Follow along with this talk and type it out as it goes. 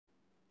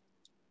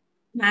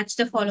match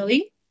the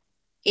following.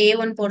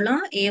 A1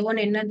 போடலாம். A1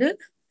 என்னது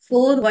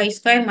 4y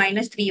square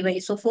minus 3y.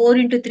 So 4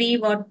 into 3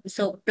 what?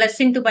 So plus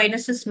into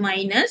minus is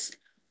minus.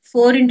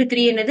 4 into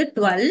 3 என்னது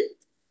 12.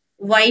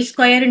 Y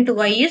square into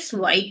y is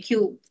y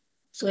cube.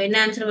 So என்ன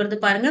answer வருது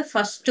பாருங்க.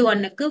 First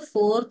ஒன்னுக்கு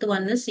fourth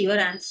one is your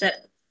answer.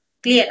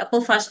 Clear. அப்போ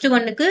first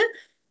ஒன்னுக்கு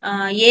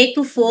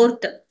Aக்கு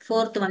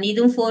fourth one.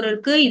 இதுவும் 4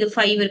 இருக்கு, இது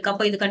 5 இருக்கு.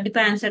 அப்போ இது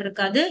கண்டிப்பா ஆன்சர்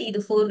இருக்காது. இது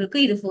 4 இருக்கு,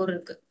 இது 4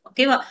 இருக்கு.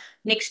 ஓகேவா?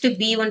 நெக்ஸ்ட்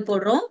B1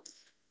 போடுறோம்.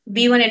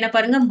 B1 என்ன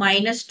பாருங்க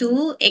minus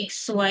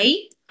 2xy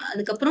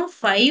அதுக்கப்புறம்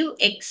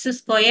 5x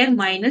square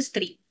minus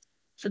 3.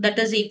 So that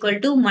is equal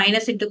to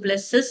minus into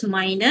plus is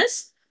minus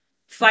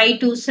 5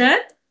 2s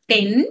are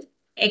 10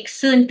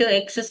 x into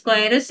x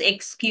square is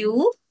x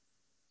cube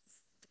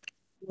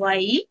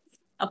y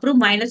அப்புறம்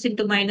minus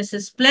into minus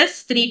is plus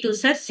 3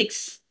 2s are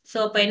 6. So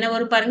அப்ப என்ன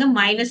வரும் பாருங்க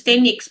minus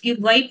 10 x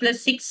cube y plus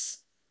 6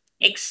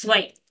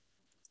 xy.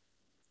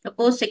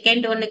 அப்போ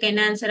second ஒன்னுக்கு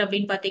என்ன answer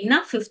அப்படின்னு பாத்தீங்கன்னா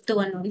ஃபிஃப்த்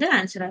ஒன் வந்து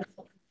ஆன்சரா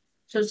இருக்கும்.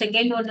 So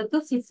second ஒன்னுக்கு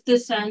fifth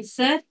is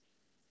answer.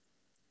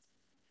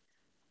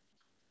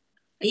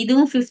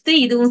 இதுவும் fifth,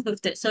 இதுவும்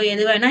fifth. So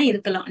எது வேணா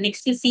இருக்கலாம்.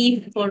 Next C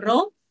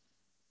போடுறோம்.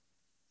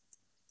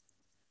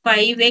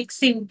 5x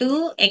into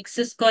x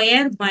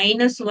square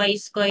minus y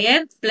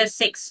square plus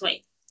xy.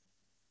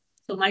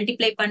 So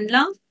multiply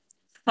பண்ணலாம்.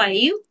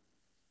 5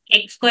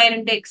 x square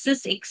into x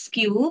is x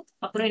cube.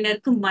 அப்புறம் என்ன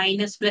இருக்கு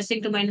minus plus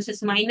into minus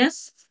is minus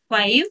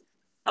 5.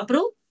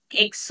 அப்புறம்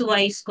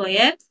xy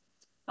square.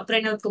 அப்புறம்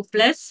என்ன இருக்கு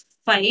plus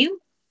 5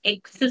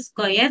 x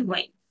square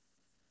y.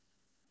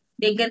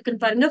 எங்க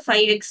இருக்குன்னு பாருங்க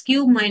 5x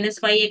cube minus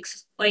 5x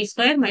y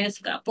square minus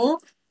அப்போ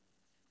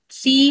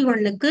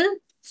C1க்கு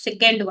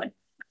செகண்ட் ஒன்.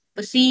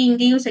 இப்போ C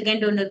இங்கேயும்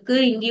செகண்ட் ஒன்னு இருக்கு,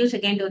 இங்கேயும்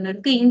செகண்ட் ஒன்னு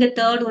இருக்கு, இங்க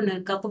தேர்ட் ஒன்னு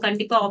இருக்கு. அப்போ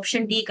கண்டிப்பா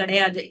ஆப்ஷன் டி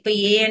கிடையாது. இப்போ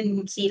A and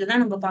C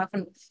தான் நம்ம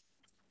பார்க்கணும்.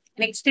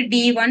 Next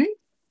D1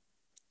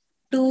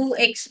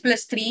 2x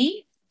plus 3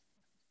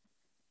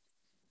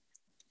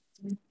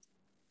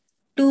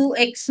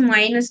 2x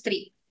minus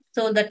 3.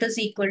 So that is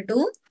equal to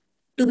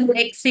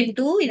 2x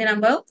into இது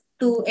நம்ம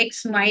 2x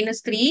minus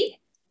 3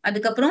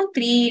 அதுக்கப்புறம்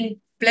 3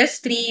 plus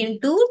 3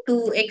 into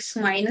 2x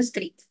minus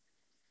 3.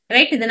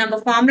 Right, இது நம்ம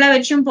ஃபார்முலா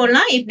வச்சும்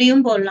போடலாம்,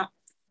 இப்படியும் போடலாம்.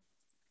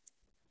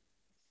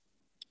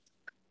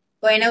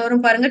 இப்போ என்ன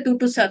வரும் பாருங்க 2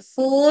 2s are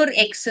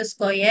 4x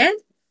square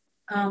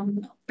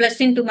plus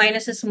into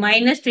minus is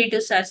minus 3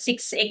 2s are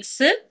 6x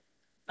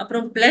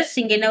அப்புறம் பிளஸ்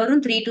இங்க என்ன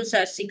வரும் 3 2s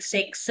are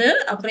 6x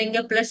அப்புறம் இங்க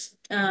plus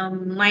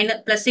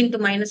minus plus into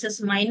minus is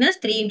minus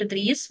 3 into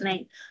 3 is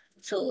 9.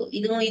 So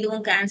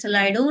இதுவும் கேன்சல்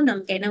ஆயிடும்.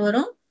 நமக்கு என்ன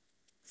வரும்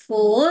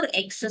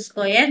 4x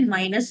square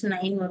minus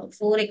 9 வரும்.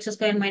 4x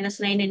square minus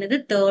 9 என்னது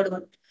தேர்ட்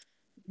ஒன்.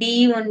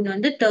 D1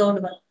 வந்து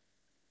தேர்ட் ஒன்.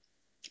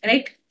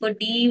 ரைட், இப்போ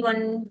D1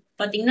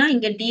 பாத்தீங்கன்னா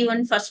இங்க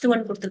D1 ஃபர்ஸ்ட்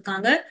ஒன்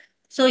கொடுத்துருக்காங்க.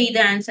 ஸோ இது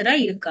ஆன்சரா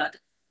இருக்காது.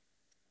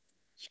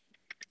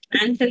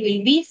 Answer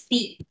will be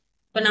C.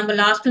 இப்போ நம்ம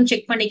லாஸ்டும்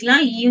செக்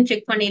பண்ணிக்கலாம், ஈயும்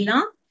செக்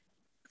பண்ணிடலாம்.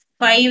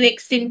 5x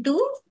into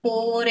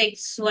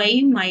 4xy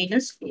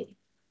minus 4.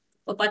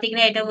 இப்போ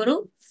பாத்தீங்கன்னா என்ன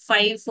வரும்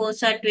 5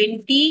 4s are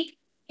 20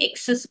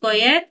 x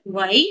square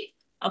y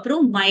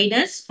அப்புறம்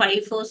minus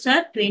 5 4s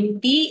are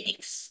 20x.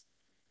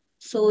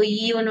 So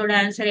E1 ஓட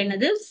ஆன்சர்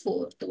என்னது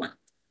ஃபோர்த் ஒன்.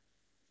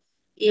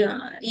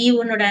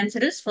 E1 ஓட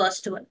answer is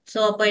first one. So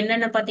அப்போ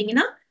என்னென்ன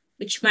பாத்தீங்கன்னா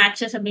which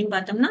matches அப்படின்னு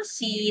பார்த்தோம்னா C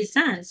is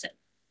the answer.